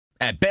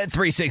At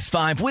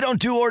Bet365, we don't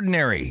do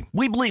ordinary.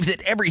 We believe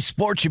that every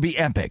sport should be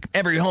epic.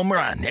 Every home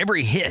run,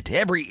 every hit,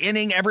 every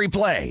inning, every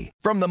play.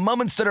 From the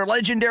moments that are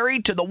legendary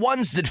to the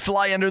ones that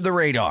fly under the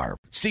radar.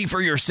 See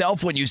for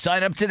yourself when you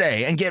sign up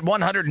today and get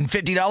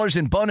 $150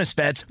 in bonus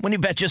bets when you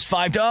bet just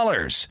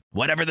 $5.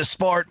 Whatever the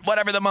sport,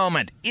 whatever the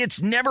moment,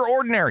 it's never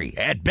ordinary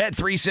at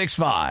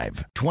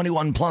Bet365.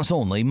 21 plus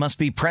only. Must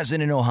be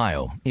present in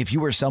Ohio. If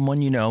you or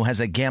someone you know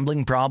has a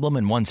gambling problem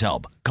and wants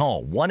help,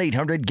 call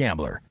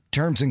 1-800-GAMBLER.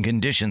 Terms and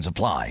conditions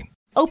apply.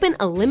 Open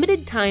a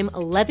limited-time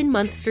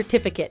 11-month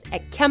certificate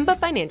at Kemba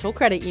Financial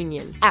Credit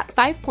Union. At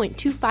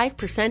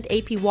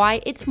 5.25%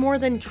 APY, it's more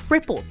than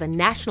triple the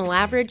national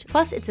average,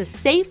 plus it's a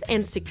safe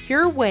and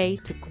secure way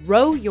to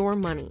grow your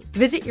money.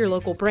 Visit your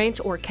local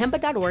branch or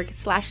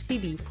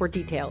kemba.org/CD for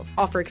details.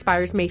 Offer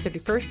expires May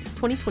 31st,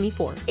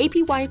 2024.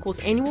 APY equals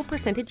annual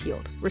percentage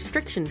yield.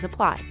 Restrictions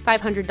apply.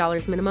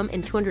 $500 minimum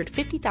and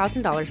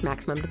 $250,000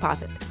 maximum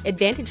deposit.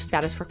 Advantage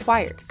status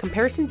required.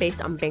 Comparison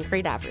based on bank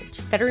rate average.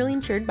 Federally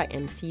insured by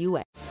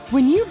NCUA.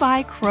 When you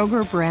buy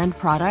Kroger brand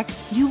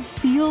products, you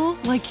feel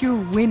like you're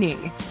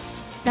winning.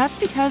 That's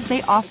because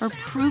they offer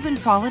proven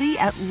quality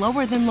at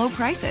lower than low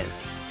prices.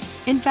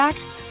 In fact,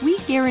 we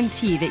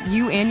guarantee that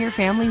you and your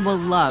family will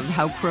love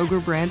how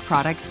Kroger brand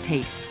products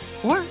taste,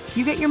 or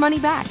you get your money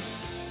back.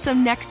 So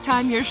next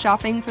time you're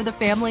shopping for the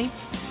family,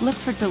 look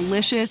for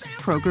delicious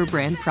Kroger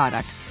brand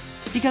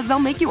products, because they'll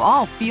make you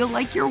all feel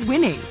like you're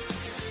winning.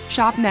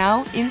 Shop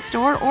now,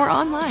 in-store, or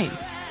online.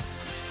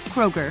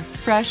 Kroger,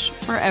 fresh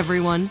for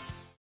everyone.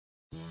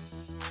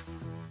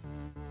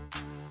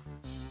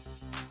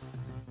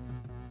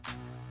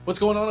 What's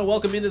going on, and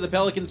welcome into the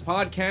Pelicans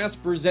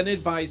podcast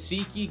presented by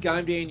SeatGeek.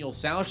 I'm Daniel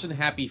Sausch, and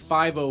happy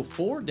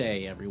 504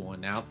 day,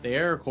 everyone out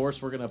there. Of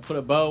course, we're going to put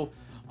a bow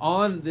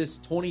on this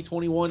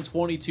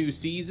 2021-22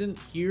 season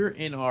here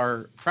in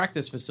our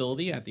practice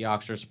facility at the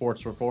Oxford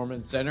Sports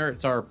Performance Center.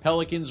 It's our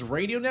Pelicans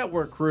Radio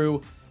Network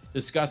crew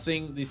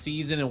discussing the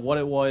season and what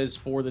it was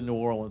for the New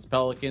Orleans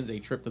Pelicans. A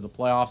trip to the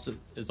playoffs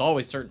is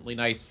always certainly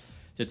nice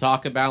to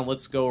talk about.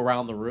 Let's go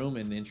around the room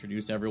and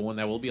introduce everyone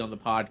that will be on the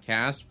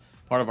podcast.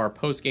 Part of our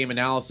post-game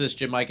analysis,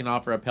 Jim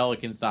Eichenhofer at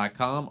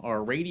Pelicans.com.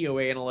 Our radio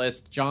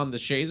analyst, John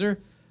DeShazer.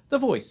 The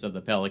voice of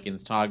the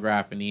Pelicans, Todd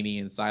Graffinini.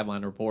 And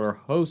sideline reporter,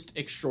 host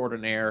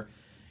extraordinaire,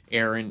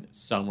 Aaron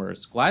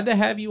Summers. Glad to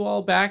have you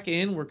all back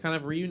in. We're kind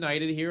of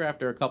reunited here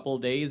after a couple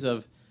of days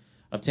of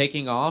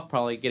taking off,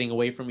 probably getting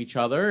away from each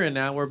other. And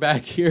now we're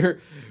back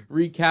here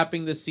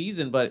recapping the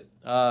season. But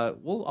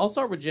I'll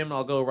start with Jim, and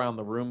I'll go around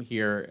the room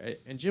here.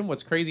 And Jim,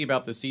 what's crazy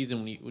about this season,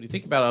 when you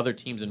think about other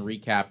teams in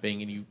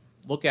recapping, and you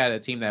look at a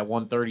team that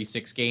won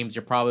 36 games,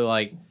 you're probably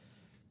like,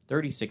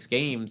 36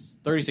 games,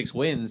 36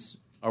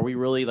 wins. Are we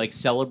really like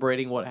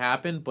celebrating what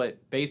happened?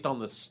 But based on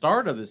the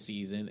start of the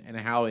season and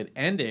how it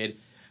ended,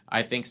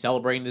 I think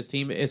celebrating this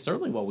team is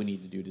certainly what we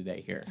need to do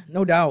today here.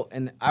 No doubt.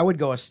 And I would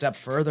go a step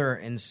further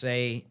and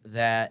say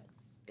that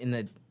in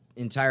the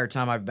entire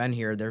time I've been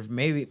here, there's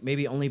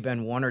maybe only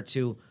been one or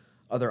two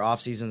other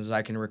off seasons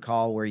I can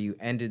recall where you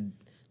ended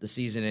the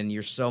season and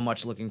you're so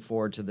much looking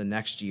forward to the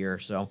next year.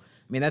 So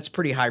I mean, that's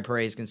pretty high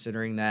praise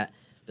considering that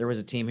there was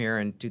a team here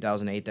in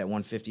 2008 that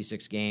won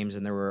 56 games,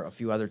 and there were a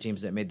few other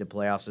teams that made the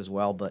playoffs as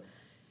well. But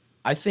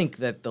I think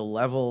that the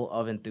level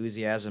of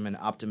enthusiasm and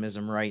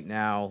optimism right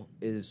now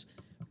is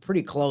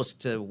pretty close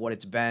to what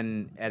it's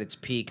been at its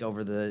peak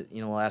over the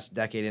last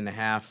decade and a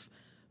half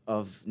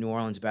of New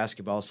Orleans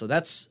basketball. So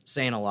that's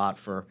saying a lot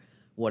for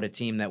what a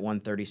team that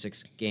won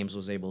 36 games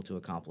was able to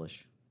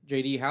accomplish.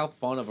 JD, how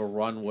fun of a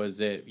run was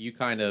it? You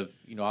kind of,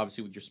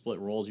 obviously with your split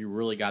roles, you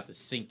really got to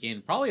sink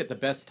in, probably at the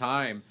best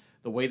time,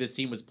 the way this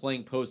team was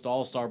playing post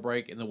All-Star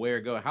break and the way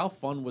it go. How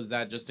fun was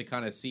that just to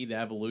kind of see the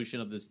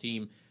evolution of this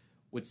team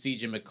with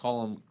CJ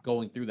McCollum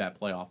going through that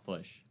playoff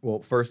push? Well,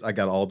 first, I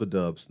got all the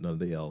dubs, none of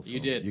the L's. So you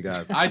did. You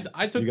guys. I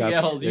took the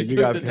L's. You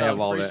took the dubs.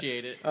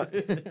 Appreciate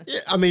it. Yeah,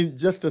 I mean,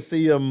 just to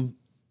see them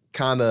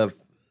kind of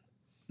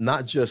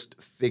not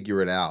just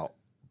figure it out,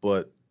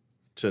 but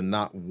to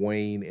not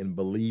wane in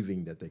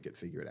believing that they could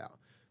figure it out.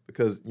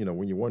 Because,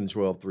 when you're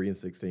 1-12,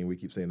 3-16, we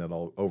keep saying that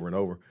all over and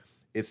over,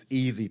 it's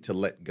easy to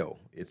let go.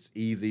 It's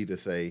easy to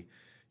say,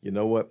 you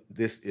know what,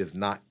 this is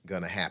not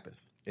going to happen.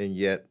 And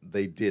yet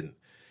they didn't.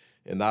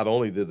 And not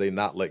only did they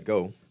not let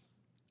go,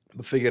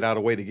 but figured out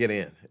a way to get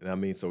in. And I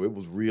mean, so it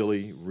was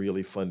really,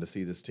 really fun to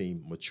see this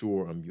team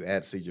mature. You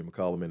add C.J.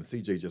 McCollum in, and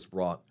C.J. just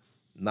brought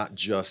not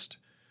just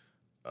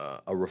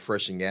a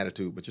refreshing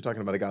attitude, but you're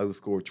talking about a guy who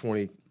scored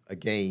 20 a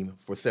game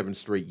for 7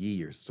 straight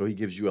years. So he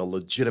gives you a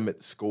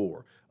legitimate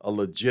score, a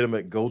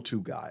legitimate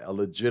go-to guy, a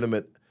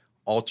legitimate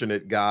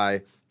alternate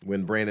guy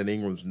when Brandon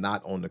Ingram's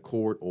not on the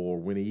court or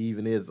when he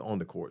even is on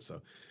the court.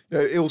 So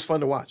it was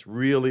fun to watch,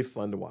 really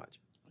fun to watch.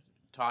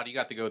 Todd, you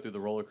got to go through the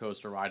roller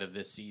coaster ride of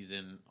this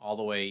season all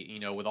the way,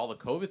 with all the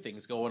COVID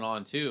things going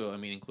on too. I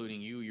mean,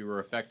 including you were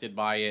affected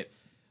by it.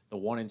 The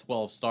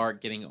 1-12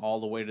 start, getting all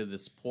the way to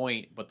this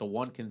point. But the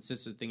one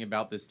consistent thing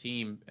about this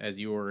team, as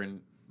you were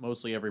in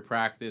mostly every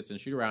practice and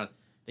shoot around,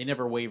 they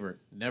never wavered,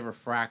 never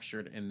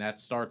fractured, and that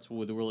starts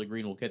with Willie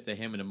Green. We'll get to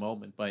him in a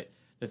moment. But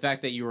the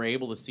fact that you were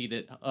able to see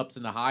the ups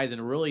and the highs,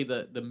 and really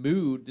the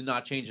mood did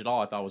not change at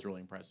all, I thought was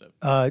really impressive.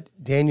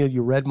 Daniel,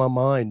 you read my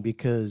mind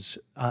because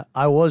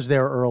I was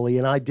there early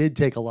and I did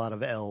take a lot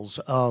of L's.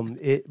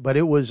 But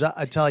it was,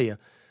 I tell you,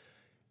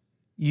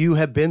 you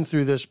have been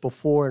through this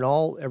before,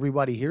 and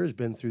everybody here has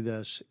been through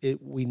this.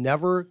 We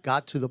never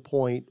got to the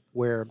point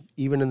where,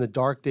 even in the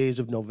dark days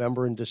of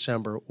November and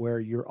December, where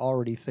you're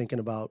already thinking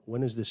about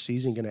when is this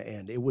season going to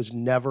end. It was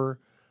never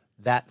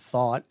that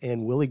thought,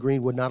 and Willie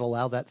Green would not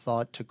allow that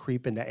thought to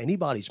creep into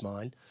anybody's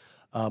mind,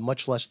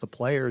 much less the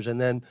players.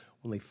 And then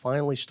when they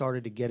finally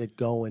started to get it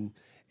going,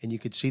 and you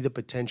could see the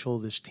potential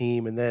of this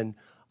team, and then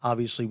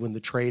obviously when the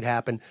trade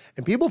happened,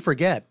 and people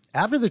forget,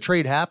 after the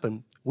trade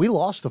happened, we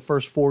lost the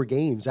first 4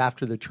 games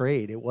after the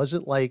trade. It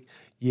wasn't like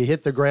you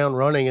hit the ground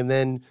running and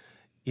then,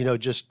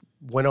 just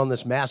went on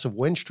this massive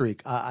win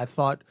streak. I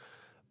thought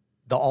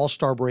the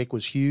All-Star break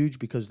was huge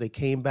because they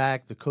came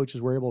back. The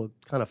coaches were able to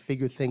kind of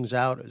figure things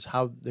out as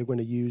how they're going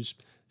to use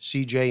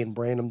CJ and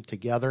Brandon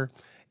together.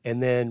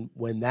 And then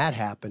when that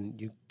happened,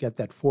 you get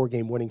that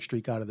 4-game winning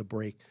streak out of the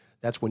break.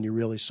 That's when you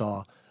really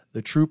saw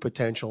the true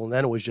potential. And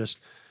then it was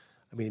just,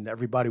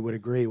 everybody would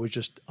agree, it was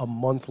just a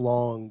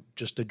month-long,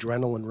 just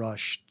adrenaline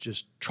rush,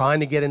 just trying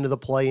to get into the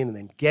play-in and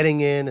then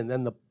getting in and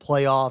then the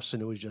playoffs,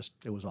 and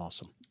it was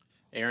awesome.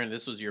 Aaron,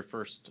 this was your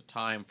first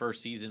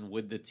season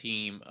with the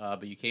team,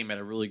 but you came at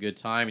a really good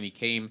time, and you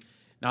came,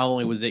 not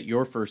only was it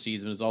your first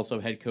season, it was also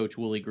head coach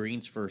Willie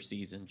Green's first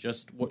season.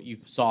 Just what you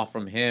saw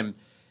from him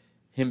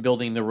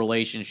building the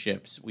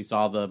relationships. We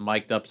saw the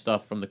mic'd up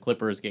stuff from the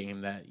Clippers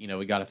game that,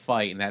 we got to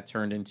fight, and that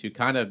turned into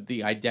kind of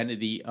the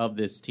identity of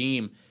this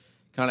team.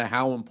 Kind of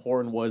how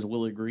important was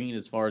Willie Green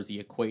as far as the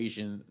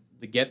equation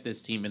to get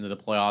this team into the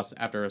playoffs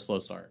after a slow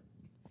start?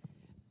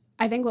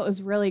 I think what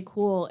was really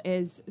cool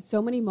is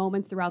so many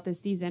moments throughout this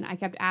season, I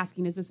kept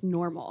asking, is this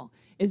normal?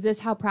 Is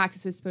this how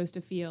practice is supposed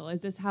to feel?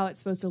 Is this how it's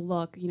supposed to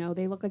look?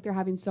 They look like they're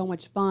having so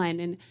much fun.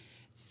 And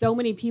so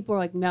many people are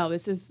like, no,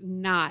 this is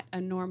not a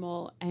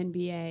normal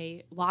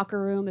NBA locker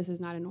room. This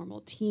is not a normal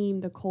team.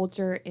 The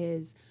culture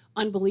is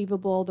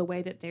unbelievable. The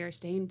way that they are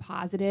staying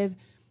positive,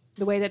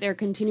 the way that they're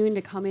continuing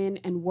to come in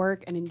and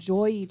work and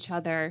enjoy each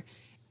other.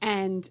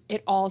 And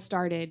it all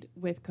started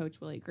with Coach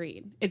Willie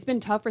Green. It's been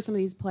tough for some of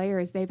these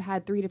players. They've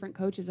had 3 different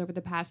coaches over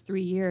the past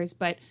 3 years,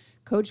 but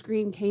Coach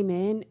Green came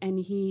in and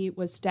he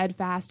was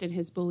steadfast in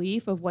his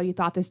belief of what he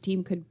thought this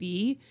team could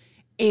be.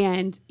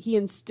 And he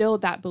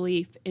instilled that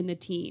belief in the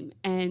team.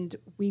 And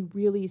we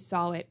really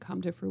saw it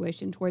come to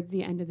fruition towards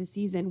the end of the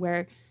season,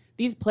 where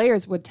these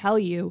players would tell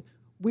you,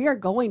 we are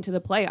going to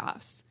the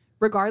playoffs,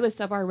 regardless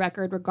of our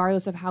record,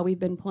 regardless of how we've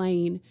been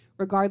playing,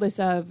 regardless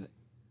of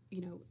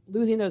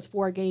losing those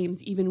 4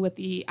 games, even with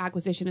the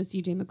acquisition of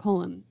CJ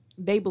McCollum.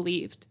 They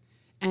believed.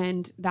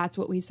 And that's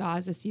what we saw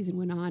as the season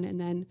went on.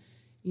 And then,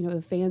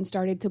 the fans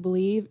started to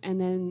believe.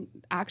 And then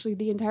actually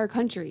the entire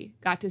country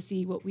got to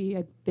see what we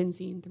had been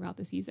seeing throughout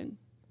the season.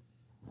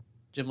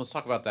 Jim, let's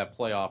talk about that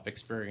playoff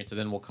experience, and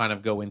then we'll kind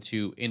of go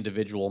into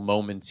individual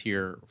moments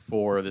here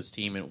for this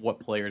team and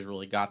what players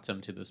really got them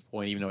to this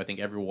point, even though I think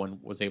everyone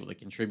was able to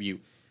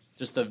contribute.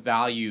 Just the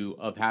value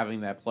of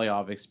having that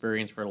playoff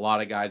experience for a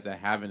lot of guys that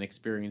haven't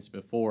experienced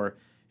before.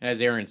 And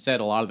as Aaron said,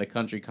 a lot of the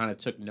country kind of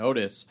took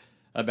notice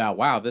about,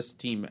 wow, this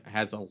team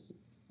has a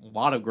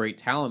lot of great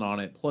talent on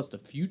it, plus the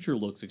future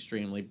looks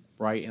extremely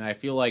bright. And I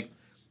feel like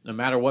no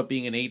matter what,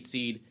 being an 8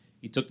 seed,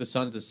 you took the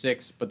Suns to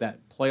 6, but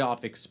that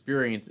playoff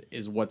experience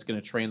is what's going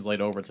to translate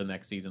over to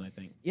next season, I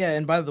think. Yeah,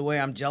 and by the way,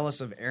 I'm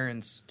jealous of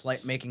Aaron's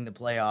making the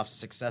playoffs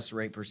success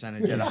rate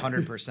percentage at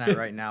 100%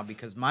 right now,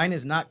 because mine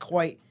is not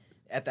quite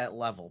at that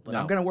level, but no.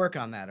 I'm going to work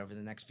on that over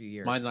the next few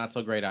years. Mine's not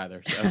so great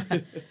either.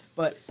 So.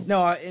 But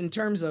no, in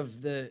terms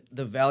of the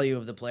value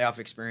of the playoff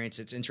experience,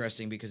 it's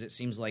interesting because it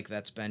seems like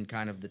that's been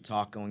kind of the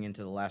talk going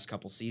into the last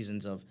couple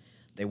seasons of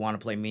they want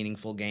to play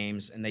meaningful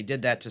games, and they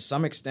did that to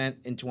some extent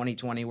in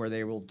 2020 where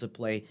they were able to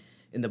play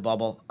in the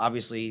bubble.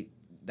 Obviously,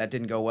 that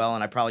didn't go well,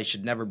 and I probably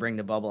should never bring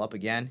the bubble up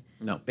again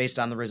based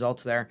on the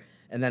results there.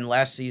 And then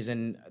last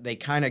season, they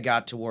kind of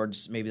got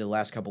towards maybe the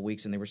last couple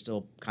weeks, and they were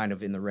still kind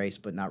of in the race,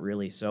 but not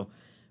really. So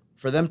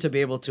for them to be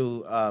able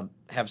to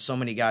have so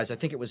many guys, I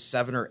think it was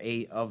 7 or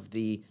 8 of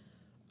the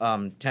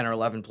 10 or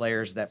 11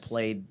 players that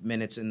played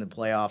minutes in the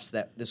playoffs,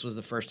 that this was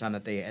the first time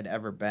that they had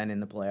ever been in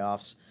the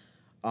playoffs,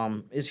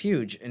 is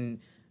huge. And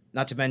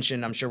not to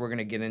mention, I'm sure we're going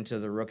to get into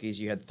the rookies.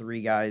 You had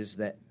 3 guys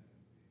that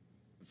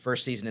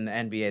first season in the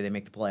NBA, they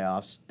make the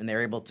playoffs, and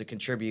they're able to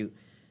contribute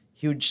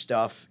huge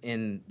stuff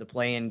in the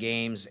play-in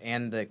games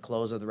and the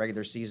close of the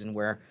regular season,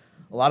 where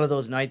a lot of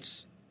those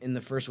nights in the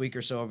first week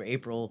or so of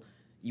April,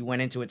 you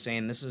went into it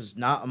saying this is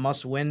not a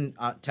must-win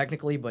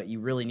technically, but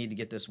you really need to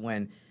get this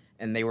win,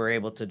 and they were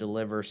able to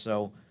deliver.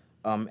 So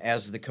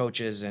as the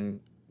coaches and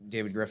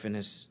David Griffin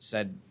has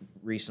said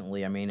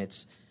recently, I mean,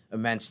 it's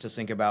immense to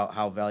think about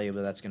how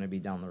valuable that's going to be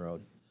down the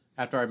road.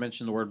 After I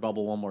mention the word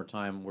bubble one more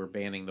time, we're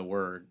banning the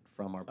word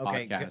from our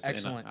podcast.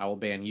 Excellent. And I will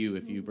ban you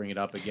if you bring it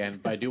up again.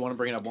 But I do want to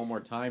bring it up one more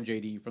time,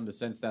 JD, from the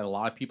sense that a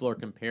lot of people are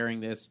comparing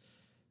this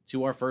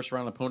to our first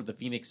round opponent, the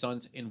Phoenix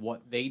Suns, in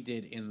what they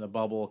did in the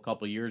bubble a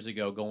couple years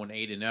ago, going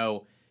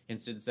 8-0.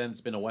 And since then,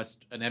 it's been an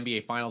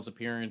NBA Finals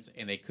appearance,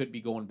 and they could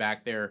be going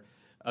back there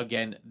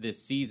again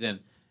this season.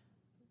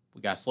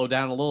 We got to slow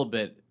down a little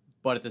bit.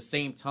 But at the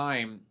same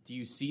time, do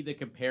you see the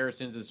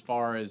comparisons as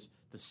far as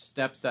the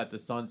steps that the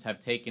Suns have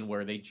taken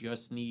where they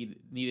just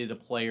needed a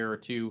player or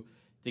two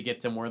to get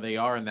them where they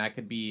are, and that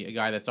could be a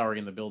guy that's already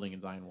in the building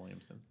in Zion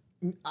Williamson?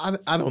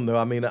 I don't know.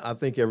 I mean, I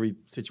think every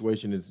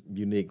situation is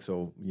unique.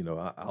 So,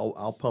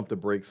 I'll pump the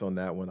brakes on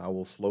that one. I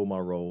will slow my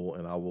roll,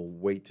 and I will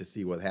wait to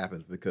see what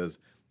happens, because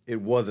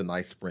it was a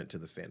nice sprint to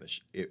the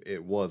finish.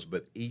 It was.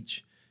 But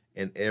each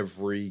and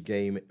every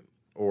game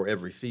or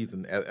every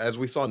season, as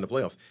we saw in the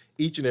playoffs,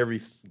 each and every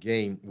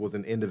game was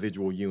an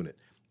individual unit.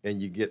 And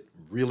you get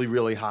really,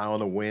 really high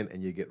on a win,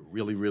 and you get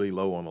really, really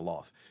low on a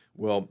loss.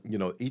 Well,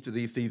 each of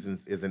these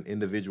seasons is an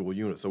individual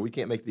unit. So we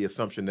can't make the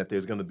assumption that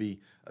there's going to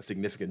be a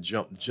significant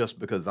jump just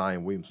because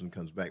Zion Williamson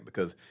comes back,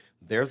 because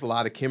there's a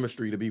lot of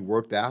chemistry to be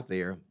worked out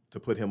there to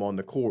put him on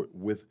the court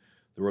with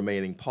the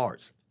remaining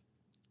parts.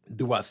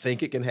 Do I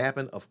think it can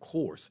happen? Of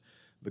course,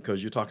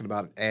 because you're talking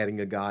about adding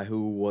a guy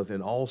who was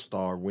an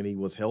all-star when he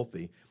was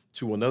healthy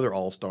to another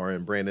all-star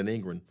in Brandon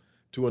Ingram,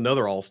 to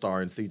another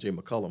all-star in C.J.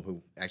 McCollum,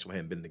 who actually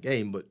hadn't been in the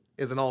game, but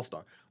is an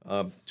all-star,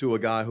 to a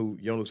guy who,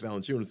 Jonas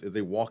Valanciunas, is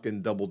a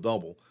walk-in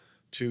double-double,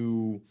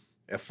 to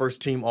a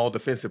first-team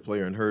all-defensive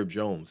player in Herb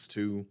Jones,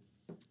 to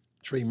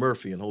Trey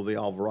Murphy and Jose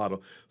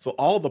Alvarado. So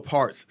all the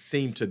parts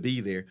seem to be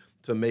there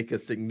to make a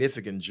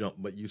significant jump,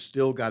 but you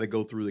still got to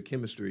go through the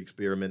chemistry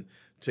experiment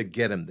to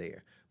get him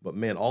there. But,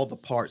 man, all the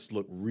parts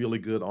look really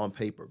good on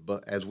paper.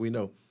 But as we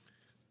know,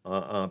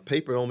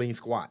 paper don't mean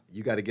squat.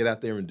 You got to get out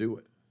there and do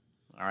it.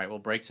 All right, well,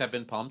 breaks have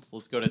been pumped.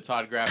 Let's go to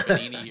Todd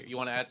Graffinini. You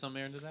want to add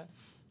something into that?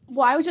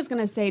 Well, I was just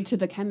going to say, to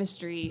the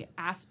chemistry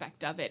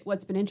aspect of it,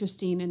 what's been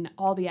interesting in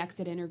all the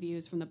exit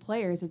interviews from the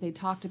players is they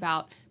talked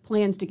about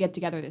plans to get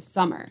together this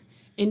summer.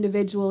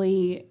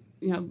 Individually,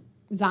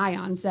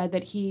 Zion said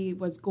that he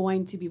was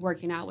going to be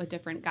working out with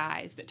different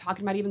guys, that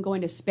talking about even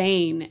going to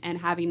Spain and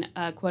having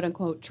a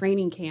quote-unquote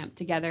training camp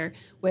together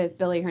with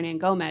Billy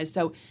Hernangomez.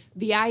 So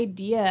the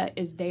idea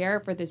is there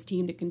for this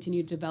team to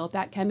continue to develop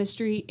that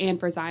chemistry and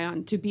for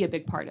Zion to be a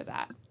big part of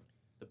that.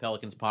 The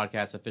Pelicans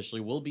podcast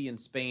officially will be in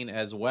Spain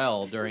as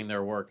well during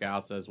their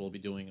workouts, as we'll be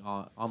doing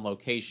on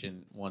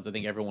location ones. I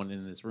think everyone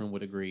in this room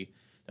would agree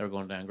that we're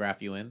going down.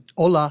 Graph you in.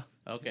 Hola.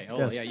 Okay. Oh,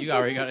 yes. Yeah, you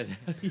already got it.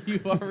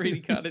 You've already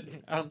got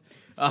it down.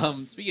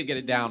 Speaking of get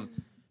it down,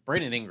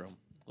 Brandon Ingram.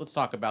 Let's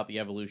talk about the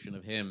evolution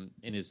of him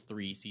in his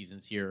 3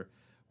 seasons here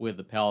with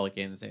the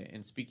Pelicans.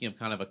 And speaking of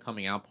kind of a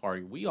coming out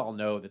party, we all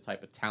know the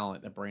type of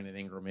talent that Brandon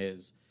Ingram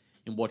is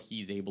and what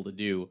he's able to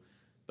do.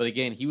 But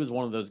again, he was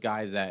one of those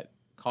guys that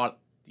caught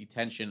the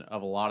attention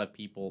of a lot of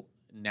people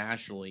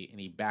nationally, and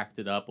he backed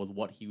it up with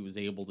what he was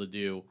able to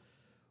do.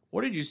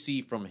 What did you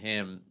see from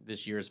him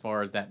this year as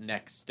far as that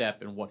next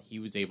step and what he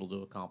was able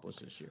to accomplish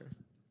this year?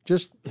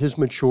 Just his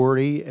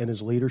maturity and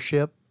his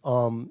leadership.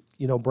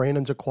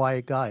 Brandon's a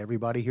quiet guy.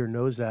 Everybody here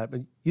knows that.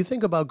 But you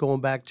think about going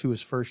back to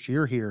his first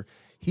year here,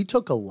 he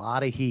took a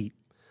lot of heat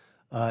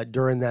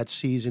during that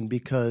season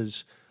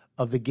because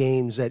of the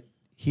games that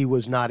he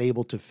was not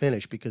able to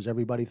finish, because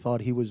everybody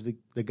thought he was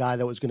the guy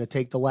that was going to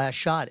take the last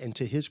shot. And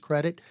to his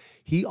credit,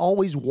 he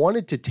always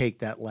wanted to take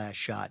that last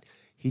shot.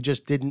 He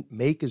just didn't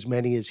make as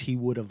many as he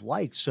would have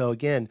liked. So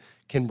again,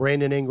 can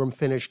Brandon Ingram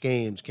finish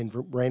games?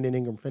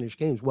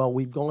 Well,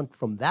 we've gone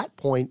from that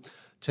point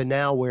to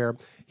now where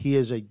he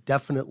is a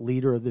definite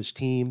leader of this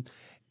team.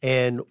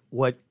 And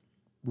what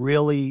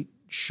really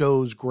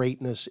shows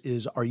greatness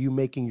is, are you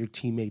making your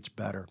teammates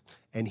better?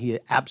 And he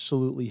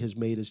absolutely has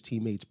made his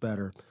teammates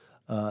better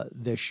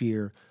this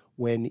year,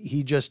 when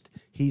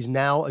he's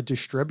now a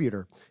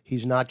distributor.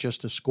 He's not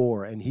just a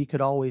scorer, and he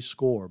could always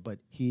score, but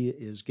he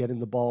is getting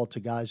the ball to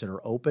guys that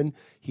are open.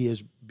 He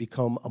has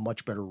become a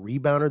much better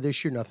rebounder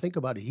this year. Now think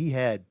about it. He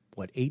had,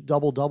 8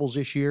 double-doubles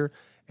this year,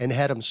 and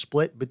had them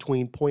split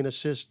between point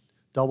assist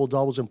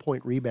double-doubles and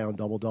point rebound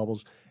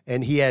double-doubles.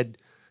 And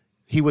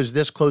he was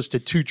this close to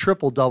 2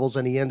 triple-doubles,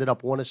 and he ended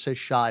up 1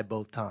 assist shy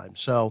both times.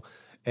 So,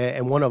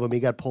 and one of them, he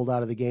got pulled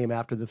out of the game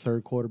after the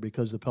third quarter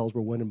because the Pels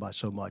were winning by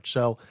so much.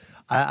 So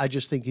I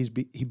just think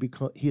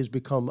he has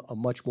become a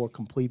much more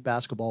complete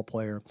basketball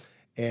player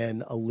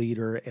and a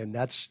leader. And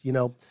that's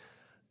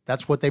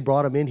what they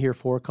brought him in here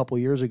for a couple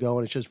years ago.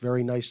 And it's just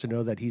very nice to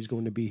know that he's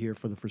going to be here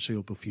for the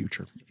foreseeable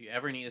future. If you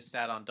ever need a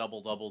stat on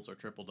double-doubles or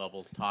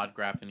triple-doubles, Todd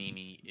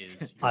Graffinini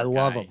is your I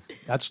love guy.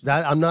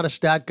 him. I'm not a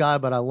stat guy,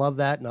 but I love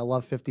that, and I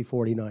love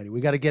 50-40-90. We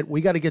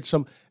got to get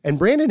some, and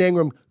Brandon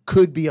Ingram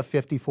could be a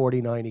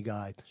 50-40-90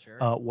 guy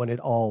when it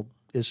all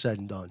is said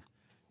and done.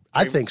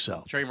 I think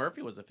so. Trey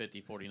Murphy was a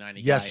 50-40-90 guy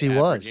yes, he at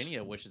was.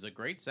 Virginia, which is a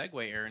great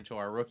segue, Aaron, to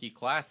our rookie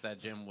class that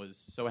Jim was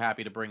so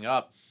happy to bring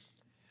up.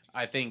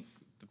 I think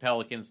the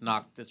Pelicans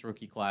knocked this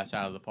rookie class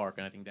out of the park,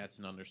 and I think that's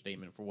an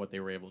understatement for what they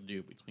were able to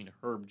do between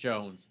Herb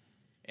Jones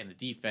and the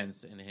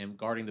defense and him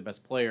guarding the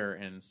best player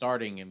and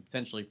starting and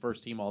potentially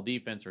first-team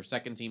all-defense or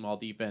second-team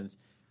all-defense.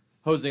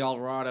 Jose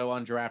Alvarado,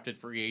 undrafted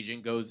free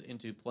agent, goes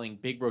into playing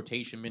big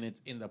rotation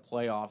minutes in the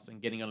playoffs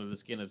and getting under the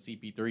skin of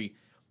CP3.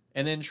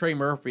 And then Trey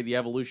Murphy, the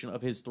evolution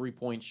of his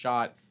three-point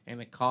shot and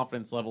the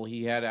confidence level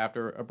he had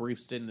after a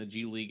brief stint in the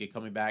G League and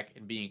coming back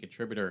and being a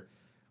contributor.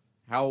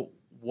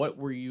 What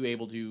were you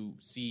able to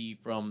see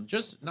from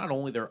just not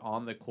only their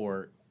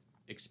on-the-court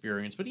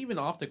experience, but even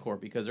off the court?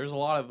 Because there's a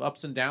lot of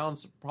ups and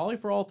downs, probably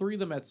for all three of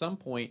them at some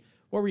point.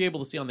 What were you able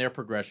to see on their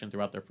progression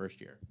throughout their first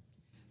year?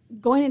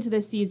 Going into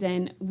this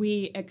season,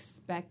 we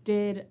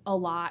expected a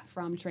lot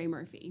from Trey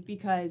Murphy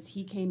because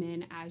he came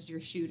in as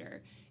your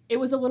shooter. It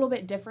was a little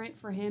bit different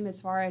for him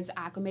as far as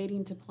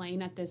acclimating to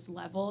playing at this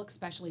level,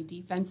 especially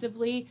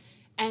defensively.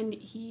 And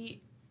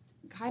he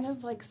kind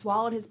of like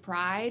swallowed his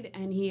pride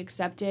and he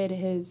accepted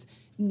his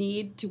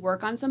need to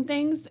work on some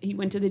things. He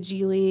went to the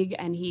G League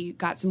and he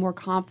got some more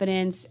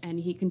confidence and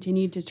he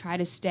continued to try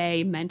to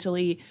stay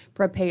mentally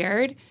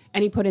prepared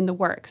and he put in the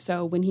work.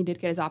 So when he did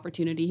get his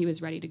opportunity, he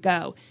was ready to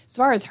go. As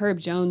far as Herb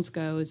Jones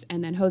goes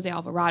and then Jose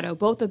Alvarado,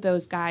 both of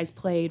those guys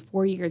played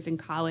 4 years in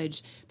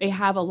college. They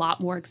have a lot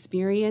more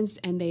experience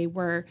and they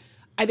were,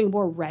 I think,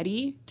 more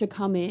ready to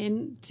come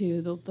in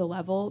to the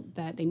level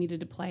that they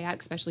needed to play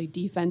at, especially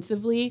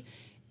defensively.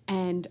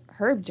 And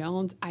Herb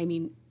Jones, I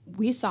mean,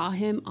 we saw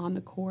him on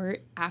the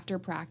court after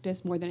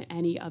practice more than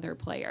any other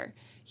player.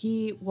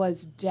 He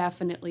was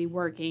definitely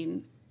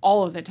working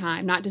all of the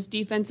time, not just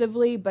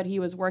defensively, but he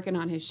was working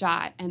on his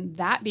shot. And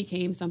that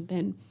became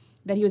something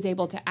that he was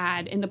able to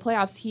add. In the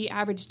playoffs, he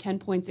averaged 10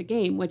 points a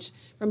game, which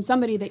from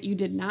somebody that you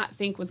did not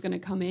think was going to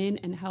come in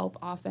and help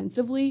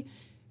offensively,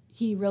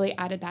 he really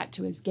added that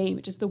to his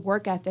game. Just the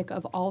work ethic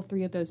of all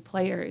three of those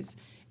players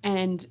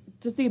and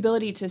just the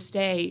ability to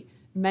stay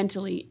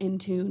mentally in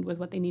tune with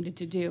what they needed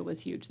to do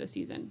was huge this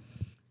season.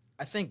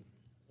 I think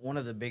one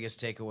of the biggest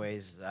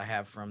takeaways I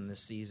have from this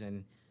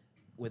season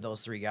with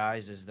those three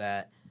guys is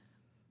that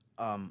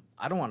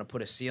I don't want to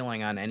put a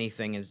ceiling on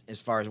anything as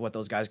far as what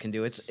those guys can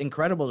do. It's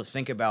incredible to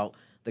think about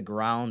the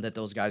ground that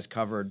those guys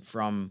covered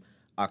from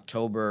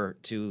October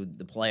to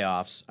the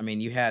playoffs. I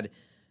mean, you had,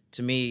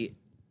 to me,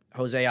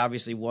 Jose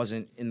obviously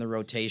wasn't in the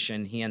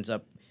rotation. He ends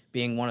up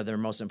being one of their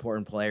most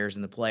important players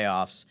in the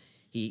playoffs.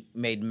 He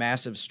made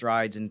massive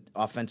strides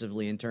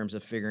offensively in terms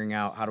of figuring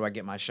out how do I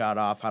get my shot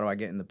off, how do I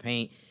get in the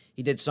paint.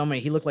 He did so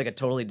many. He looked like a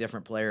totally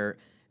different player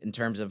in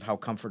terms of how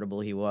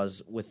comfortable he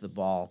was with the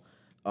ball.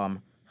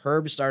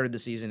 Herb started the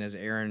season, as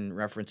Aaron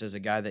references,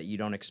 a guy that you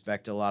don't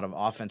expect a lot of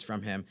offense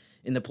from him.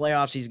 In the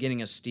playoffs, he's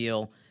getting a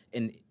steal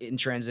in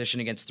transition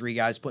against three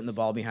guys, putting the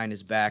ball behind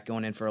his back,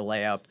 going in for a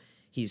layup.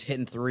 He's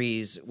hitting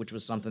threes, which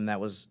was something that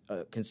was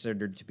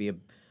considered to be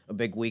a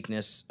big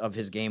weakness of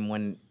his game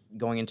when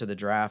going into the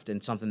draft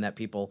and something that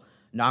people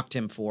knocked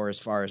him for as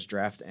far as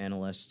draft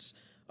analysts.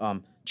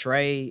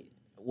 Trey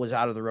was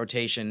out of the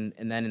rotation,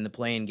 and then in the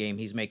play-in game,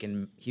 he's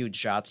making huge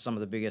shots, some of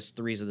the biggest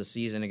threes of the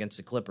season against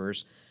the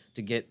Clippers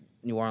to get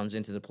New Orleans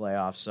into the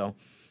playoffs. So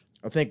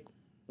I think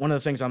one of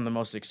the things I'm the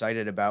most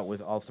excited about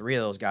with all three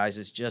of those guys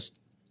is just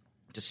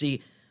to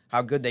see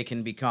how good they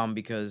can become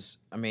because,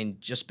 I mean,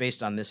 just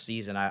based on this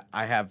season,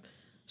 I have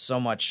so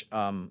much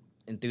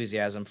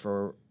enthusiasm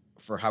for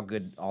how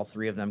good all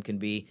three of them can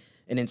be.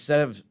 And instead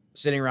of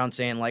sitting around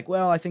saying, like,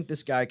 well, I think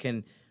this guy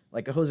can,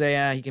 like a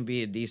Jose, he can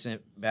be a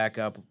decent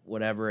backup,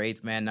 whatever,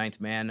 8th man, 9th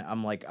man.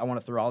 I'm like, I want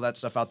to throw all that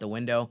stuff out the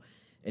window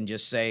and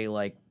just say,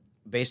 like,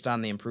 based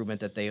on the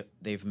improvement that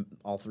they've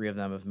all three of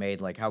them have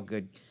made, like, how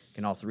good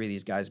can all three of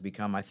these guys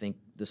become? I think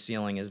the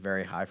ceiling is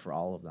very high for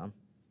all of them.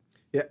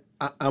 Yeah,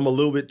 I'm a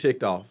little bit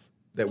ticked off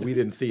that we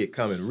didn't see it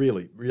coming,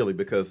 really,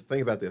 because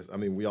think about this. I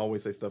mean, we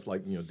always say stuff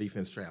like,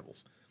 defense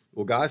travels.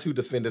 Well, guys who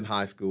defend in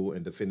high school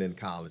and defend in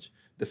college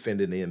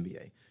defend in the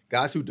NBA.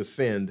 Guys who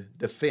defend.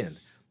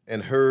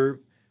 And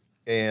Herb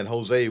and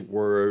Jose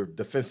were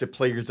defensive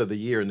players of the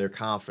year in their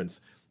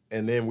conference.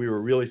 And then we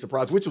were really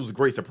surprised, which was a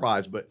great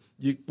surprise, but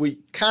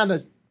we kind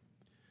of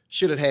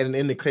should have had an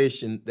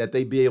indication that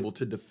they'd be able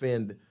to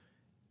defend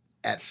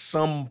at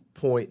some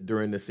point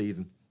during the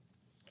season.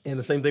 And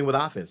the same thing with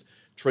offense.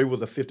 Trey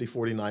was a 50,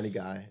 40, 90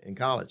 guy in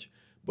college,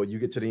 but you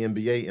get to the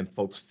NBA and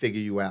folks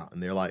figure you out.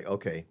 And they're like,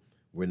 okay,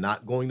 we're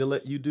not going to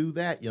let you do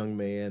that, young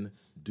man.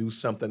 Do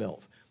something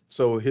else.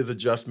 So his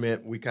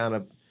adjustment, we kind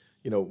of,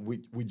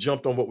 we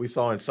jumped on what we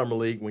saw in Summer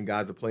League when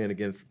guys are playing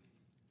against,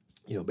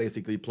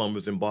 basically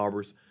plumbers and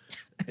barbers.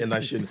 And I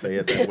shouldn't say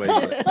it that way.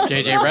 But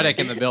JJ Redick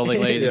in the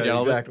building, ladies and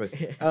gentlemen.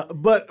 Exactly.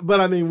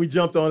 But I mean, we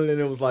jumped on it and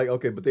it was like,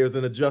 okay, but there's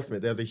an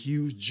adjustment. There's a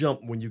huge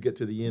jump when you get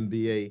to the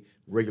NBA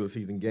regular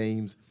season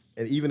games.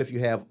 And even if you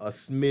have a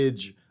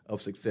smidge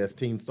of success,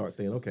 teams start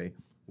saying, okay,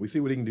 we see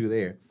what he can do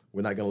there.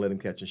 We're not going to let him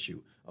catch and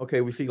shoot. Okay,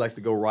 we see he likes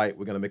to go right.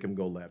 We're going to make him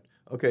go left.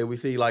 Okay, we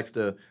see he likes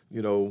to,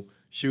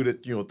 shoot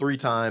it, 3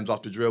 times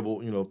off the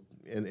dribble,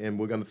 and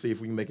we're going to see if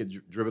we can make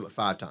it dribble it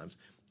 5 times.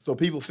 So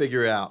people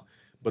figure it out.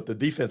 But the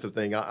defensive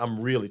thing,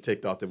 I'm really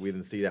ticked off that we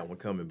didn't see that one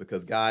coming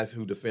because guys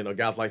who defend are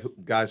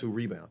guys who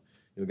rebound.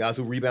 Guys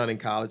who rebound in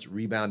college,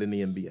 rebound in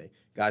the NBA.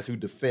 Guys who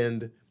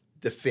defend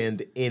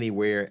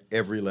anywhere,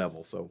 every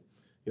level. So,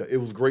 it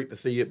was great to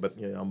see it, but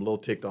I'm a little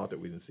ticked off that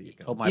we didn't see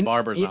it. Hope my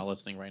barber's not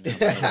listening right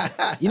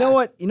now. You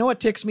know what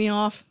ticks me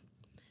off?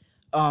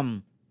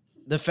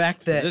 The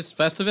fact that Is this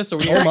Festivus or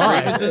we have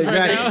grievances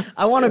right now?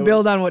 I want to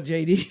build on what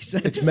JD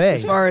said. It's May.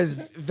 As far as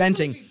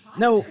venting.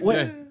 No,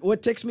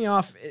 what ticks me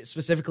off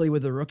specifically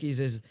with the rookies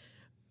is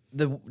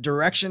the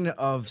direction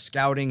of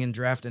scouting and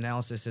draft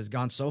analysis has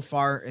gone so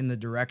far in the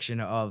direction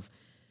of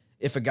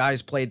if a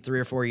guy's played 3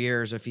 or 4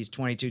 years, if he's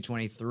 22,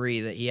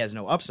 23, that he has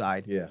no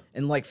upside. Yeah.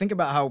 And think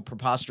about how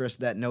preposterous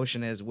that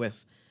notion is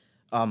with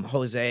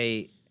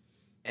Jose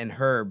and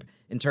Herb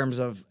in terms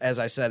of, as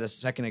I said a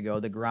second ago,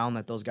 the ground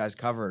that those guys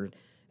covered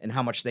and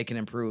how much they can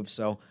improve.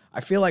 So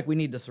I feel like we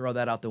need to throw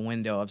that out the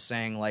window of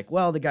saying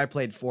the guy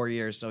played 4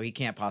 years, so he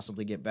can't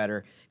possibly get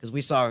better. Because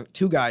we saw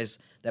 2 guys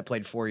that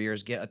played 4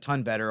 years get a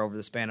ton better over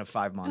the span of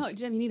 5 months. No,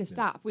 Jim, you need to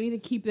stop. We need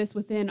to keep this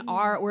within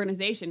our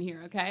organization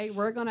here, okay?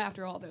 We're going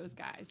after all those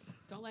guys.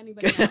 Don't let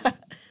anybody know.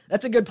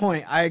 That's a good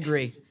point. I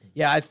agree.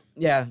 Yeah,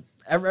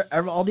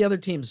 all the other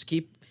teams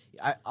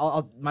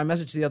my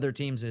message to the other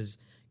teams is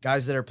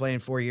guys that are playing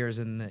 4 years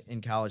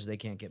in college, they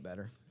can't get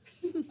better.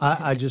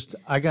 I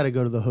got to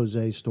go to the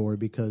Jose story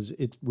because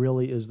it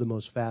really is the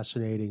most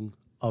fascinating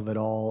of it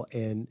all.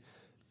 And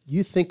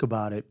you think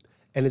about it,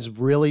 and it's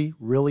really,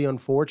 really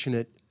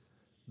unfortunate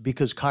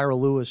because Kyra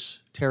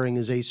Lewis tearing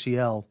his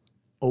ACL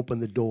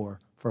opened the door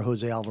for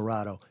Jose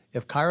Alvarado.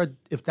 If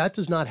that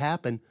does not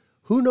happen,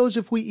 who knows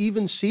if we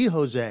even see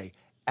Jose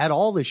at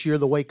all this year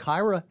the way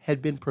Kyra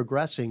had been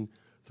progressing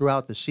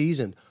throughout the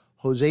season.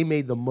 Jose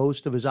made the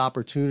most of his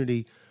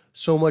opportunity,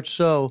 so much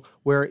so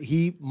where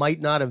he might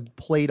not have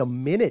played a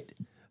minute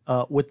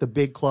with the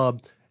big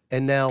club,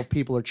 and now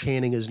people are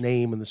chanting his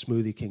name in the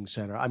Smoothie King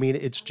Center. I mean,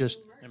 it's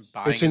just,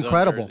 it's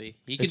incredible.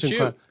 He could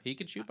shoot. He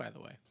could shoot, by the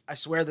way. I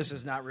swear this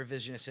is not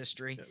revisionist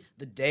history.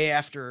 The day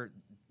after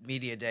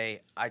media day,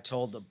 I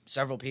told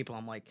several people,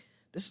 I'm like,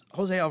 this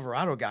Jose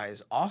Alvarado guy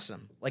is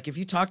awesome. If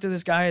you talk to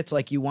this guy, it's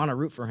like you want to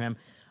root for him.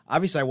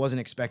 Obviously, I wasn't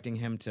expecting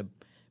him to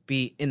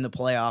be in the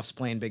playoffs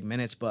playing big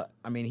minutes, but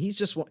I mean, he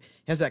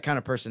has that kind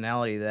of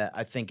personality that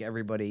I think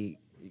everybody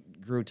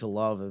grew to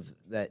love.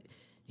 That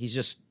he's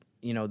just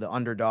the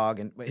underdog,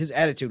 and his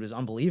attitude was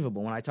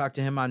unbelievable. When I talked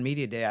to him on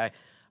media day,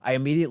 I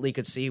immediately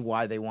could see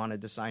why they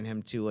wanted to sign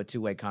him to a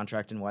 2-way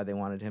contract and why they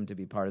wanted him to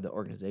be part of the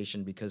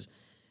organization, because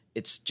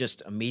it's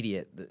just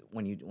immediate.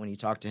 When you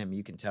talk to him,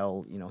 you can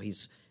tell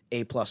he's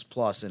A++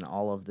 in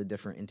all of the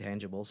different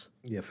intangibles.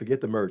 Yeah,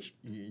 forget the merch.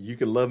 You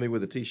can love me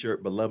with a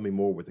T-shirt, but love me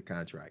more with the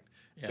contract.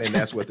 Yeah. And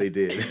that's what they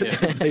did.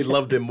 They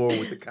loved him more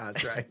with the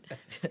contract.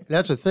 And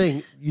that's the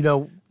thing.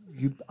 You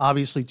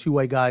obviously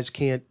 2-way guys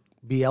can't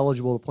be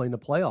eligible to play in the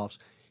playoffs.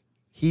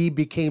 He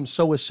became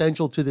so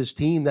essential to this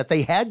team that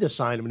they had to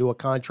sign him to a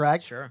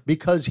contract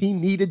because he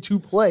needed to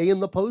play in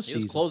the postseason.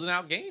 He was closing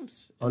out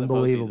games.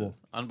 Unbelievable.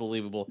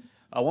 Unbelievable.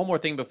 One more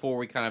thing before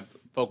we kind of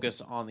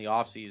focus on the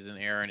offseason,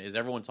 Aaron, is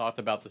everyone talked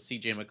about the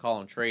C.J.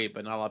 McCollum trade,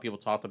 but not a lot of people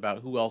talked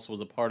about who else was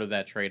a part of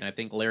that trade. And I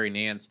think Larry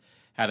Nance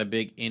had a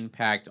big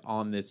impact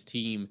on this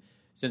team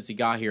since he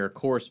got here. Of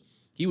course,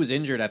 he was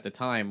injured at the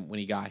time when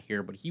he got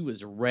here, but he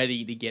was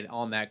ready to get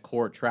on that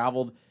court,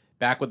 traveled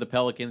back with the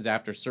Pelicans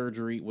after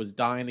surgery, was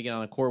dying to get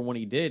on the court. When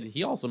he did,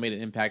 he also made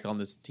an impact on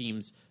this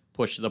team's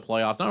push to the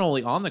playoffs, not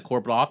only on the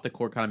court, but off the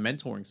court, kind of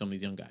mentoring some of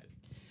these young guys.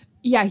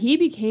 Yeah, he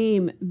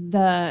became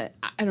the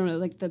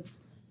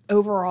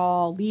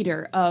overall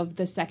leader of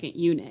the second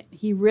unit.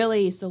 He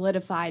really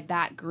solidified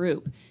that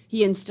group.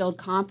 He instilled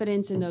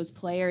confidence in those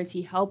players.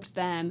 He helped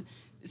them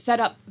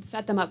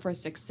set them up for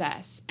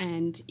success.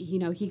 And,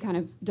 he kind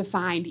of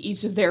defined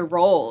each of their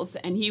roles,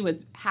 and he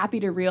was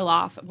happy to reel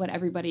off what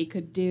everybody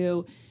could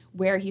do,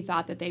 where he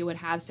thought that they would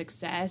have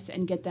success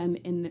and get them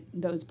in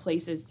those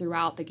places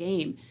throughout the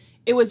game.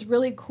 It was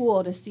really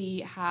cool to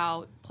see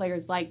how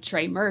players like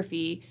Trey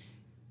Murphy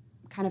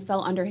kind of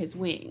fell under his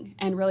wing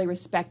and really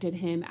respected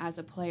him as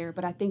a player.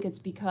 But I think it's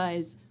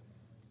because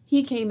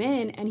he came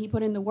in and he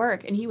put in the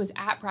work, and he was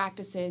at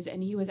practices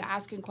and he was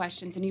asking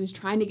questions and he was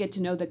trying to get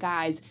to know the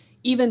guys,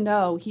 even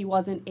though he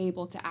wasn't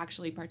able to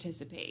actually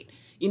participate.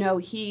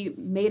 He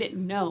made it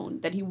known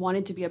that he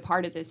wanted to be a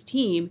part of this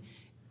team,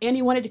 and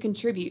he wanted to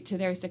contribute to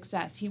their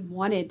success. He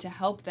wanted to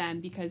help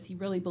them because he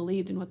really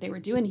believed in what they were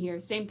doing here.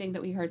 Same thing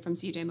that we heard from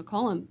C.J.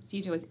 McCollum.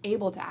 C.J. was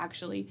able to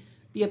actually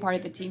be a part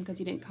of the team because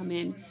he didn't come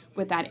in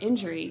with that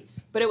injury.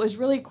 But it was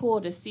really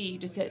cool to see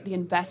just the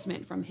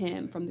investment from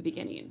him from the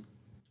beginning.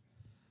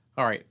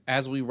 All right,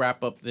 as we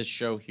wrap up this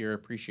show here,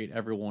 appreciate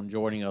everyone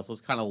joining us.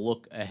 Let's kind of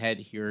look ahead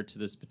here to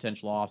this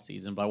potential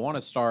offseason. But I want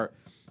to start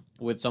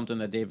with something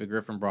that David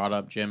Griffin brought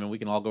up, Jim, and we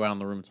can all go out in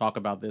the room and talk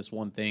about this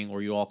one thing,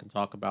 or you all can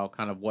talk about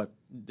kind of what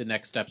the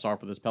next steps are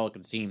for this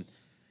Pelicans team.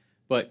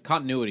 But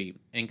continuity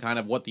and kind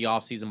of what the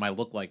offseason might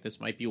look like. This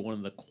might be one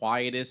of the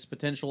quietest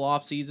potential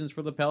offseasons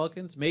for the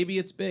Pelicans. Maybe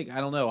it's big. I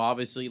don't know.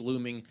 Obviously,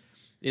 looming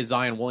is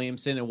Zion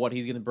Williamson and what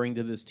he's going to bring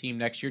to this team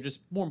next year.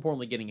 Just more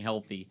importantly, getting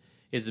healthy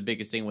is the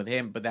biggest thing with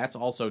him. But that's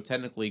also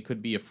technically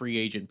could be a free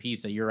agent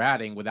piece that you're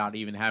adding without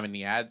even having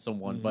to add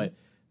someone. Mm-hmm. But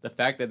the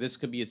fact that this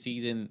could be a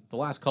season, the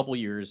last couple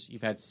years,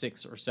 you've had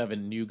 6 or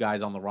 7 new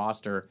guys on the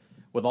roster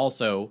with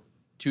also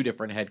 2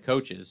 different head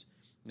coaches.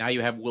 Now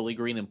you have Willie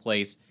Green in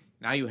place.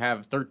 Now you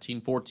have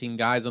 13, 14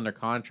 guys under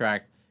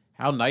contract.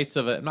 How nice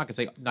of it, I'm not going to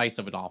say nice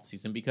of an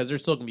offseason because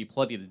there's still going to be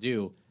plenty to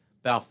do,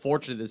 but how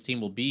fortunate this team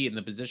will be in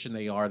the position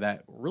they are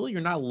that really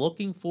you're not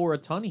looking for a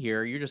ton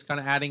here. You're just kind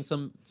of adding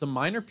some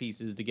minor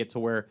pieces to get to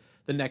where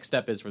the next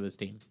step is for this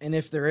team. And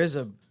if there is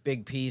a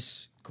big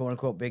piece,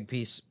 quote-unquote big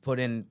piece, put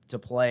into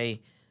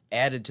play,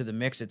 added to the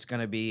mix, it's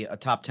going to be a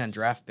top 10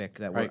 draft pick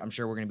that I'm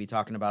sure we're going to be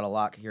talking about a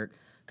lot here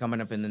coming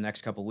up in the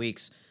next couple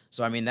weeks.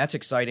 So, I mean, that's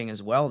exciting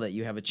as well that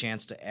you have a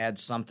chance to add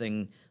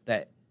something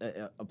that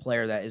a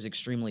player that is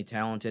extremely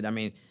talented. I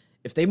mean,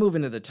 if they move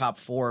into the top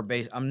 4,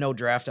 I'm no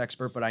draft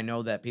expert, but I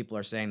know that people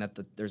are saying that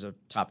there's a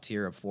top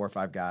tier of 4 or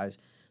 5 guys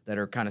that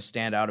are kind of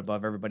stand out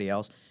above everybody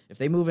else. If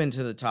they move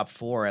into the top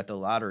 4 at the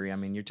lottery, I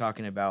mean, you're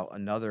talking about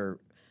another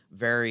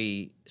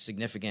very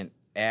significant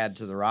add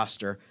to the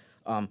roster.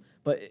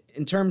 But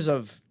in terms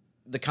of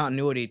the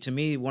continuity, to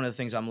me, one of the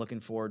things I'm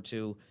looking forward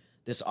to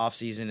this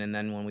offseason and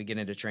then when we get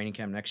into training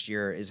camp next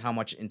year is how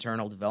much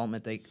internal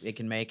development they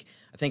can make.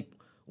 I think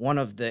one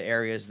of the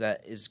areas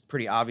that is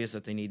pretty obvious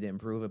that they need to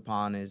improve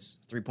upon is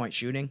three-point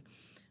shooting.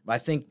 But I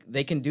think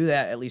they can do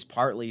that at least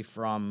partly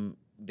from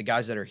the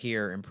guys that are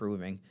here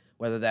improving,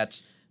 whether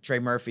that's Trey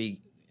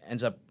Murphy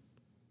ends up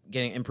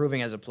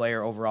improving as a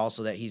player overall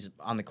so that he's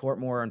on the court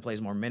more and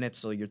plays more minutes,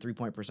 so your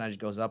three-point percentage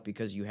goes up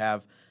because you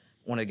have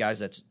one of the guys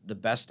that's the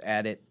best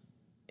at it,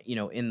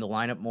 in the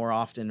lineup more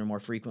often or more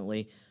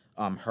frequently.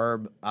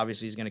 Herb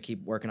obviously is going to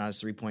keep working on his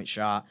three-point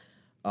shot.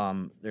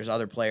 There's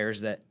other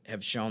players that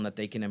have shown that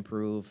they can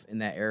improve in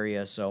that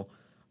area. So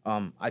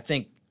I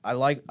think I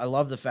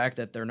love the fact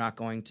that they're not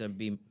going to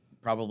be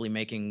probably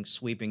making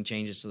sweeping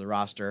changes to the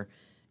roster.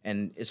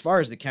 And as far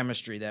as the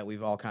chemistry that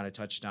we've all kind of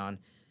touched on,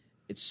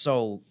 it's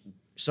so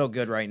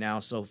good right now.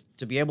 So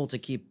to be able to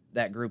keep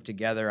that group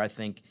together, I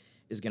think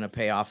is going to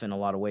pay off in a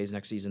lot of ways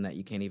next season that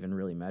you can't even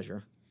really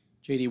measure.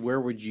 JD, where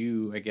would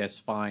you, I guess,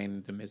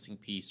 find the missing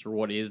piece, or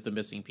what is the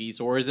missing piece?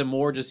 Or is it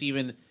more just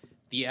even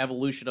the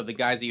evolution of the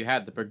guys that you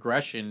had, the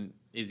progression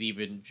is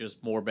even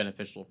just more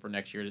beneficial for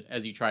next year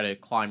as you try to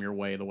climb your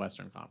way in the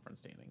Western Conference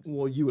standings?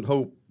 Well, you would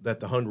hope that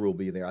the hunger will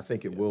be there. I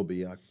think it will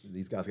be.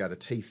 These guys got a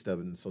taste of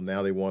it, and so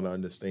now they want to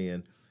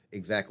understand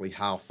exactly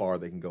how far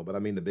they can go. But, I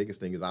mean, the biggest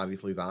thing is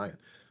obviously Zion.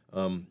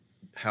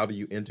 How do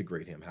you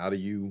integrate him? How do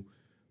you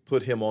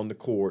put him on the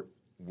court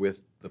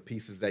with the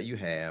pieces that you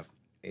have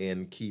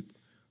and keep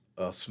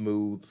a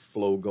smooth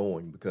flow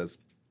going? Because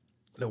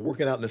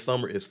working out in the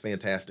summer is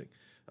fantastic.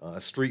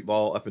 Street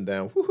ball up and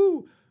down,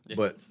 woohoo! Yeah.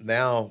 But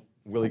now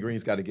Willie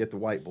Green's got to get the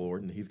whiteboard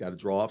and he's got to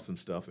draw up some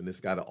stuff, and it's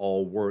got to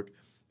all work,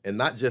 and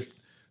not just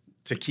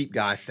to keep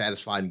guys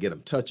satisfied and get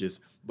them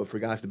touches, but for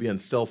guys to be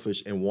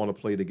unselfish and want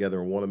to play together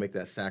and want to make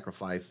that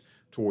sacrifice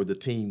toward the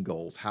team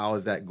goals. How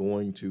is that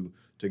going to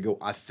go?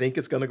 I think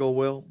it's going to go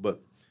well,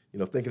 but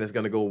thinking it's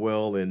going to go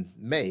well in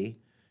May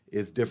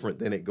is different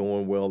than it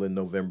going well in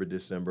November,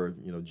 December,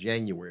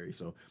 January.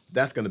 So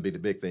that's going to be the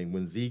big thing.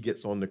 When Z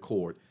gets on the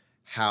court,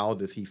 how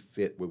does he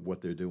fit with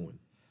what they're doing?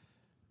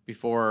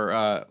 Before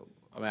I'm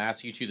going to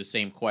ask you two the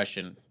same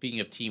question.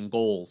 Speaking of team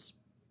goals,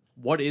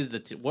 what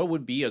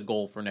would be a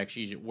goal for next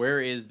season?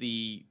 Where is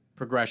the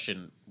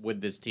progression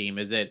with this team?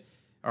 Is it,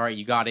 all right,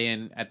 you got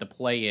in at the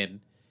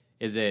play-in.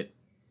 Is it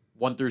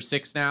 1 through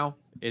 6 now?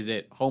 Is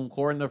it home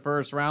court in the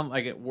first round?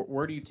 Like,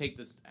 where do you take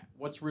this?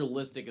 What's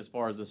realistic as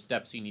far as the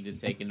steps you need to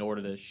take in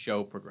order to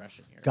show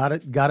progression here?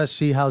 Got to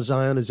see how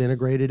Zion is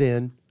integrated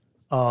in.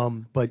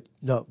 But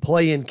no,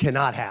 play-in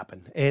cannot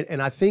happen.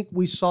 And I think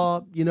we saw,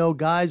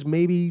 guys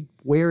maybe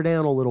wear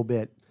down a little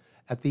bit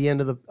at the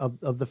end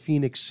of the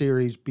Phoenix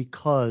series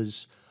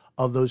because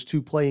of those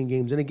 2 play-in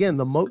games. And again,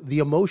 the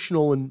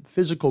emotional and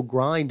physical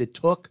grind it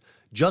took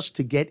just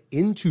to get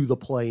into the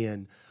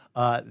play-in,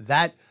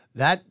 that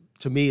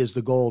to me is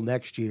the goal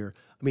next year.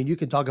 I mean, you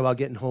can talk about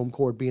getting home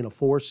court being a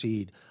 4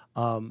 seed,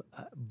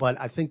 but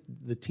I think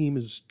the team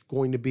is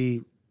going to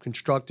be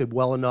constructed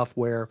well enough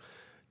where,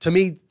 to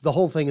me, the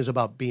whole thing is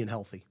about being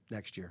healthy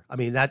next year. I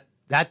mean,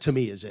 that to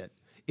me is it.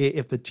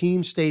 If the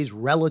team stays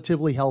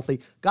relatively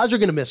healthy, guys are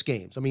going to miss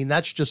games. I mean,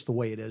 that's just the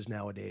way it is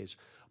nowadays.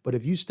 But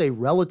if you stay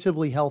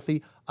relatively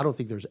healthy, I don't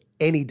think there's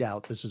any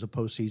doubt this is a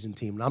postseason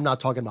team. And I'm not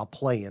talking about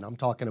play-in. I'm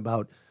talking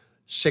about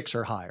 6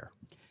 or higher.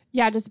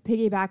 Yeah, just to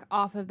piggyback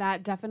off of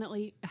that,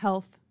 definitely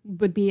health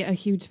would be a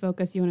huge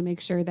focus. You want to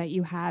make sure that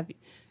you have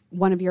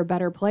one of your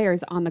better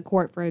players on the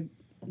court for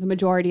the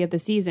majority of the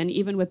season.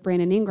 Even with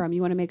Brandon Ingram,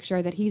 you want to make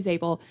sure that he's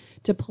able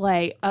to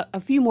play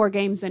a few more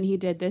games than he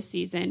did this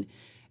season.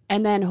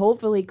 And then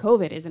hopefully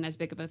COVID isn't as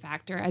big of a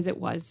factor as it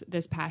was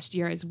this past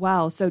year as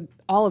well. So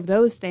all of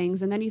those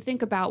things. And then you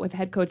think about with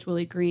head coach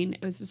Willie Green,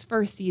 it was his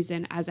first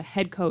season as a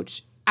head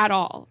coach at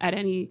all, at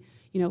any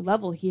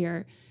level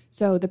here.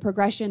 So the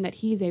progression that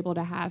he's able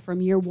to have from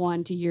year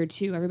 1 to year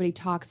 2, everybody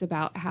talks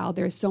about how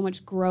there's so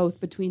much growth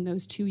between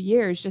those 2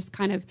 years, just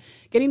kind of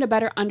getting a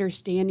better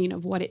understanding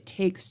of what it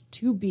takes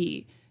to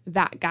be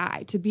that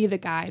guy, to be the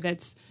guy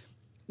that's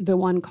the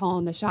one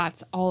calling the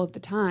shots all of the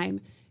time.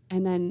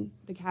 And then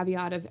the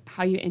caveat of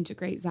how you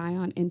integrate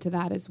Zion into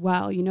that as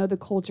well. You know, the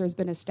culture has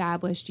been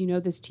established. You know,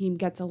 this team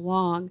gets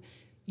along.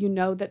 You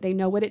know that they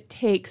know what it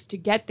takes to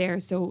get there.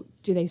 So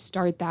do they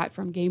start that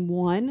from game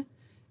one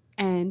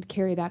and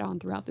carry that on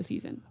throughout the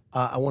season?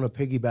 I want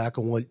to piggyback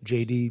on what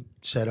JD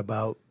said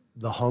about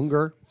the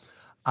hunger.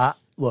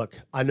 Look,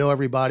 I know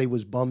everybody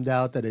was bummed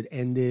out that it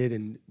ended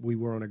and we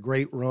were on a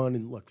great run.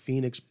 And look,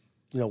 Phoenix,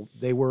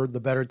 they were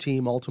the better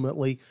team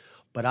ultimately.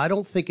 But I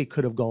don't think it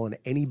could have gone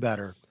any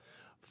better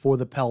for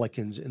the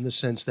Pelicans in the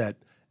sense that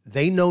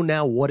they know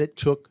now what it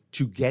took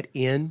to get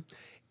in.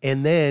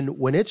 And then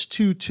when it's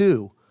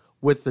 2-2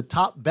 with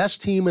the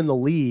best team in the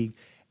league,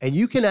 and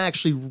you can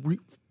actually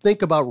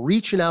think about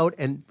reaching out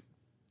and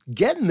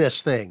getting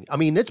this thing. I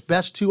mean, it's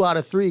best 2 out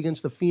of 3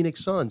 against the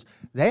Phoenix Suns.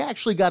 They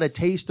actually got a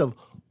taste of,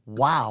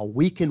 wow,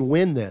 we can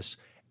win this.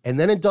 And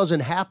then it doesn't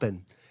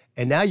happen.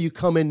 And now you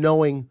come in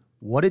knowing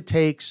what it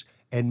takes.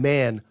 And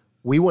man,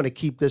 we want to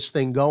keep this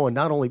thing going.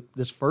 Not only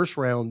this first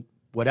round,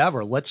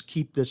 whatever, let's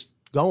keep this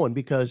going.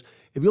 Because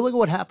if you look at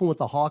what happened with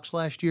the Hawks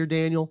last year,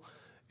 Daniel,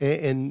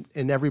 and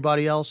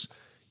everybody else,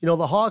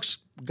 the Hawks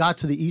got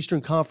to the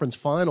Eastern Conference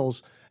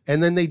Finals,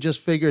 and then they just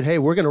figured, hey,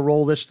 we're going to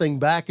roll this thing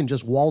back and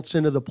just waltz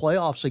into the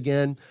playoffs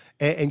again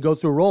and go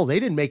through a roll. They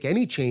didn't make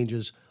any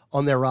changes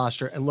on their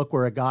roster, and look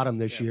where it got them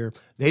this year.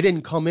 They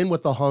didn't come in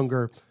with the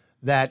hunger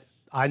that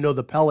I know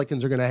the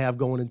Pelicans are going to have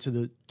going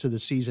into the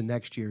season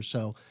next year.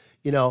 So,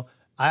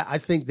 I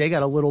think they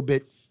got a little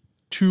bit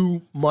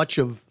too much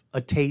of a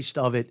taste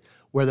of it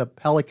where the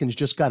Pelicans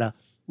just got a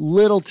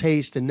little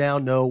taste and now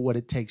know what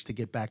it takes to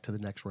get back to the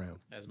next round.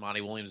 As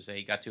Monty Williams said,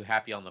 he got too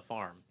happy on the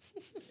farm.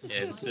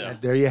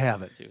 There you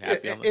have it.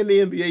 In the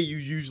NBA, you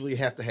usually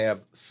have to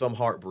have some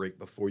heartbreak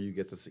before you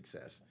get the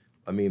success.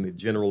 I mean, it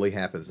generally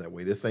happens that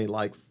way. This ain't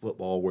like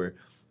football where,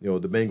 the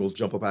Bengals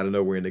jump up out of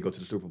nowhere and they go to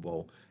the Super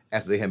Bowl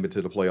after they haven't been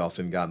to the playoffs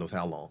in God knows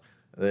how long.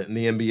 In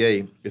the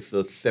NBA, it's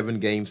a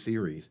 7-game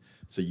series.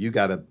 So you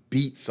got to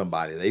beat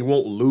somebody. They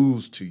won't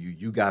lose to you.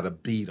 You got to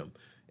beat them.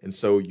 And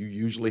so you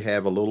usually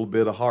have a little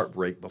bit of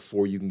heartbreak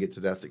before you can get to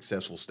that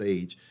successful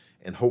stage.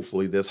 And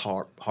hopefully this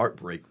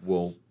heartbreak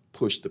will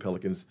push the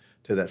Pelicans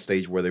to that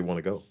stage where they want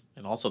to go.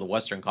 And also the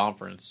Western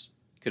Conference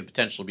could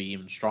potentially be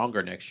even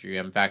stronger next year.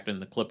 In fact,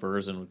 in the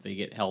Clippers, and if they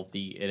get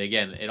healthy, and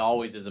again, it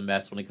always is a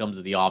mess when it comes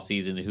to the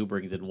offseason and who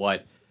brings in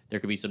what. There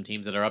could be some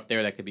teams that are up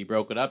there that could be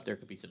broken up. There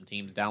could be some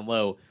teams down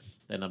low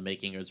that end up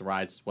making a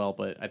rise as well.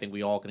 But I think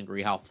we all can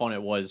agree how fun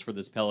it was for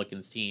this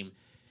Pelicans team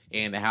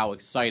and how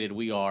excited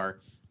we are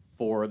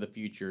for the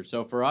future.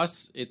 So for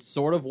us, it's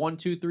sort of 1,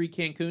 2, 3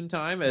 Cancun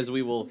time, as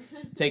we will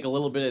take a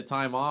little bit of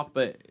time off,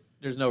 but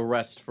there's no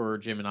rest for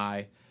Jim and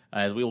I.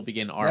 As we will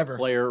begin our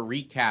player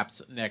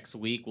recaps next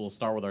week. We'll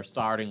start with our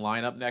starting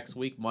lineup next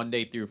week,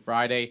 Monday through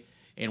Friday,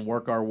 and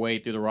work our way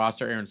through the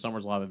roster. Aaron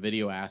Summers will have a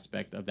video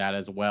aspect of that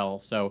as well.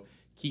 So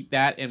keep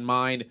that in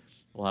mind.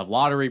 We'll have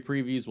lottery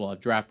previews. We'll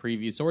have draft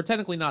previews. So we're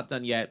technically not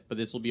done yet, but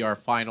this will be our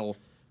final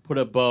put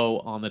a bow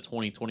on the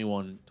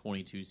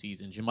 2021-22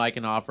 season. Jim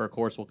Eichenhofer, of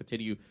course, will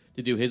continue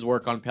to do his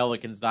work on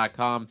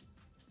Pelicans.com.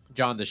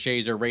 John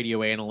DeShazer,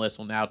 radio analyst,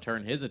 will now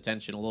turn his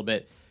attention a little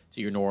bit to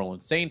your New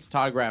Orleans Saints.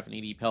 Todd Graff,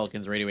 ED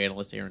Pelicans radio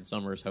analyst, Aaron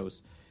Summers,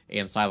 host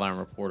and sideline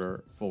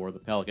reporter for the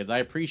Pelicans. I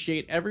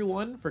appreciate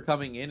everyone for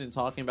coming in and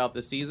talking about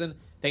this season.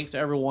 Thanks to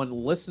everyone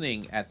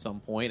listening at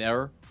some point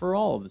or for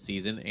all of the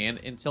season. And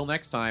until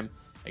next time,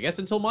 I guess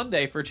until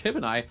Monday for Jim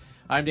and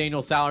I'm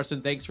Daniel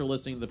Salerson. Thanks for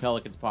listening to the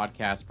Pelicans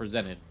podcast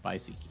presented by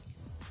SeatGeek.